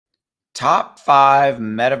Top 5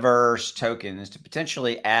 Metaverse tokens to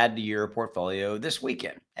potentially add to your portfolio this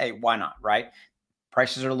weekend. Hey, why not, right?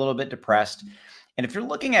 Prices are a little bit depressed. And if you're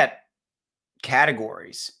looking at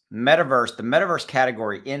categories, the Metaverse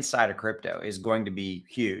category inside of crypto is going to be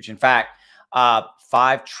huge. In fact,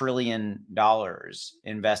 $5 trillion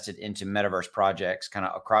invested into Metaverse projects kind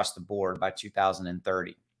of across the board by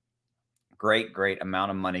 2030. Great amount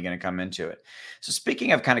of money going to come into it. So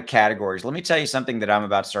speaking of kind of categories, let me tell you something that I'm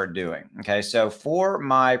about to start doing. Okay. So for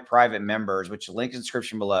my private members, which link in the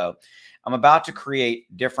description below, I'm about to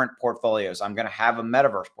create different portfolios. I'm going to have a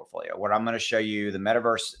Metaverse portfolio where I'm going to show you the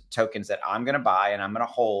Metaverse tokens that I'm going to buy and I'm going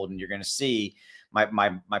to hold. And you're going to see my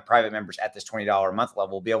private members at this $20 a month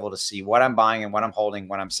level will be able to see what I'm buying and what I'm holding,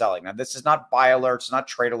 when I'm selling. Now, this is not buy alerts, not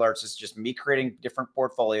trade alerts. It's just me creating different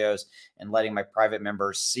portfolios and letting my private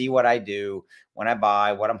members see what I do, when I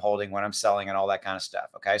buy, what I'm holding, when I'm selling, and all that kind of stuff.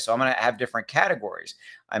 Okay. So I'm going to have different categories.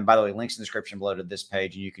 And by the way, links in the description below to this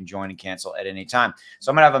page, and you can join and cancel at any time. So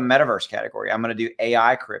I'm going to have a Metaverse category. I'm going to do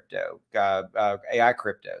AI crypto, AI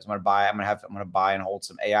cryptos. I'm going to buy and hold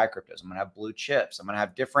some AI cryptos. I'm going to have blue chips. I'm going to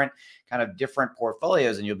have different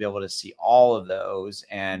portfolios, and you'll be able to see all of those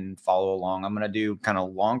and follow along. I'm going to do kind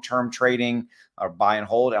of long-term trading or buy and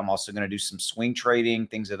hold. I'm also going to do some swing trading,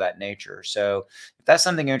 things of that nature. So if that's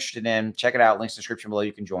something you're interested in, check it out. Links in the description below.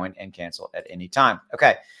 You can join and cancel at any time.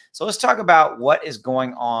 Okay. So let's talk about what is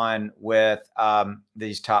going on with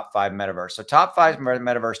these top 5 Metaverse. So top 5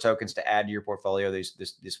 Metaverse tokens to add to your portfolio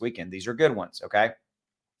this weekend. These are good ones. Okay.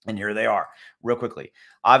 And here they are real quickly.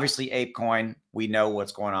 Obviously, ApeCoin, we know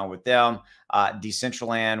what's going on with them.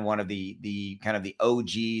 Decentraland, one of the kind of the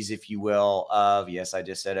OGs, if you will, of, yes, I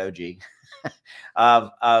just said OG,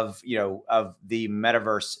 of the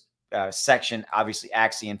Metaverse section. Obviously,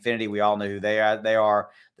 Axie Infinity, we all know who they are. They are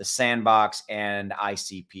the Sandbox and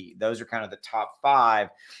ICP. Those are kind of the top 5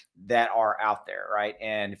 that are out there, right?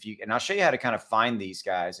 And I'll show you how to kind of find these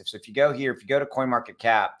guys. If you go here, if you go to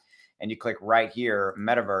CoinMarketCap, and you click right here,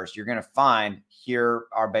 Metaverse, you're going to find here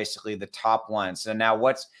are basically the top ones. So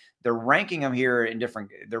now they're ranking them here in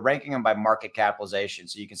they're ranking them by market capitalization.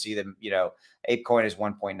 So you can see them, ApeCoin is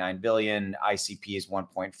 1.9 billion, ICP is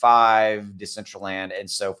 1.5, Decentraland, and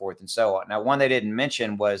so forth and so on. Now, one they didn't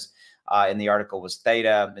mention was in the article was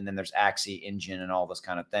Theta, and then there's Axie, Engine, and all those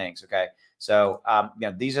kind of things. Okay. So,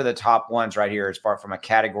 these are the top ones right here as far from a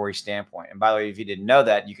category standpoint. And by the way, if you didn't know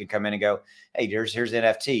that, you can come in and go, hey, here's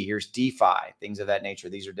NFT, here's DeFi, things of that nature.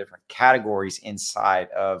 These are different categories inside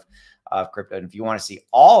of crypto. And if you want to see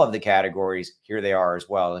all of the categories, here they are as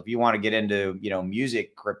well. If you want to get into,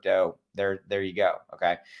 music crypto, there you go.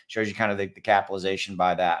 Okay. Shows you kind of the capitalization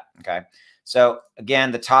by that. Okay. So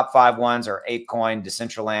again, the top 5 ones are ApeCoin,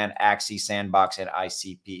 Decentraland, Axie, Sandbox, and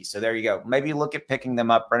ICP. So there you go. Maybe look at picking them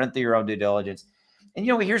up, run it through your own due diligence. And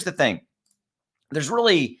here's the thing. There's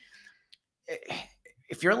really,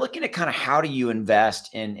 if you're looking at kind of how do you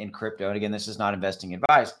invest in crypto, and again, this is not investing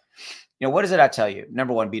advice, what is it I tell you?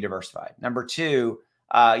 Number 1, be diversified. Number 2,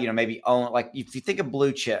 maybe own, like if you think of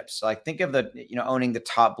blue chips, like think of owning the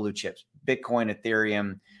top blue chips, Bitcoin,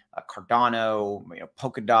 Ethereum, Cardano,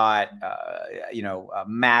 Polkadot,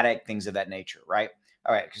 Matic, things of that nature, right?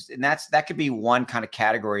 All right, and that could be one kind of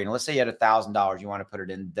category. And let's say you had $1,000, you want to put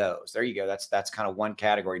it in those. There you go. That's kind of one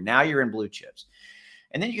category. Now you're in blue chips,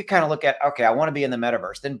 and then you could kind of look at, okay, I want to be in the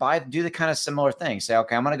Metaverse. Then do the kind of similar thing. Say,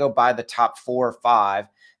 okay, I'm going to go buy the top 4 or 5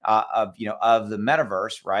 of the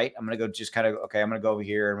Metaverse, right? I'm going to go just kind of, okay, I'm going to go over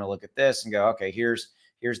here and I'm going to look at this and go, okay, here's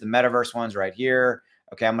the Metaverse ones right here.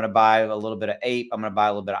 Okay, I'm going to buy a little bit of Ape. I'm going to buy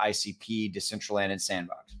a little bit of ICP, Decentraland, and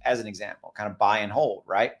Sandbox as an example, kind of buy and hold,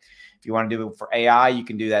 right? If you want to do it for AI, you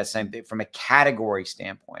can do that same thing from a category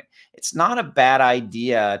standpoint. It's not a bad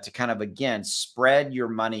idea to kind of, again, spread your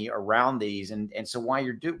money around these. And so when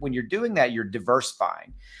you're doing that, you're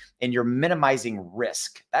diversifying and you're minimizing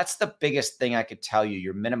risk. That's the biggest thing I could tell you.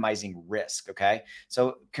 You're minimizing risk, okay?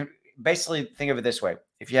 So basically think of it this way.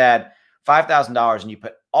 If you had $5,000 and you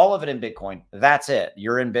put all of it in Bitcoin, that's it.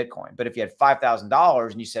 You're in Bitcoin. But if you had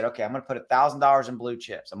 $5,000 and you said, okay, I'm going to put $1,000 in blue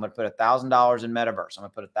chips. I'm going to put $1,000 in Metaverse. I'm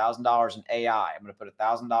going to put $1,000 in AI. I'm going to put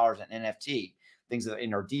 $1,000 in NFT, things that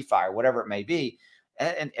in or DeFi or whatever it may be,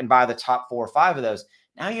 and buy the top 4 or 5 of those.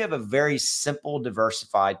 Now you have a very simple,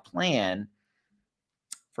 diversified plan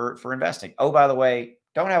for investing. Oh, by the way,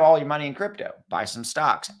 don't have all your money in crypto. Buy some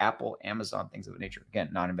stocks, Apple, Amazon, things of that nature. Again,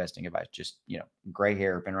 not investing advice, just, gray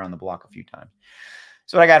hair, been around the block a few times.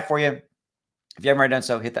 So what I got for you, if you haven't already done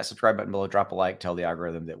so, hit that subscribe button below, drop a like, tell the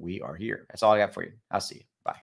algorithm that we are here. That's all I got for you. I'll see you.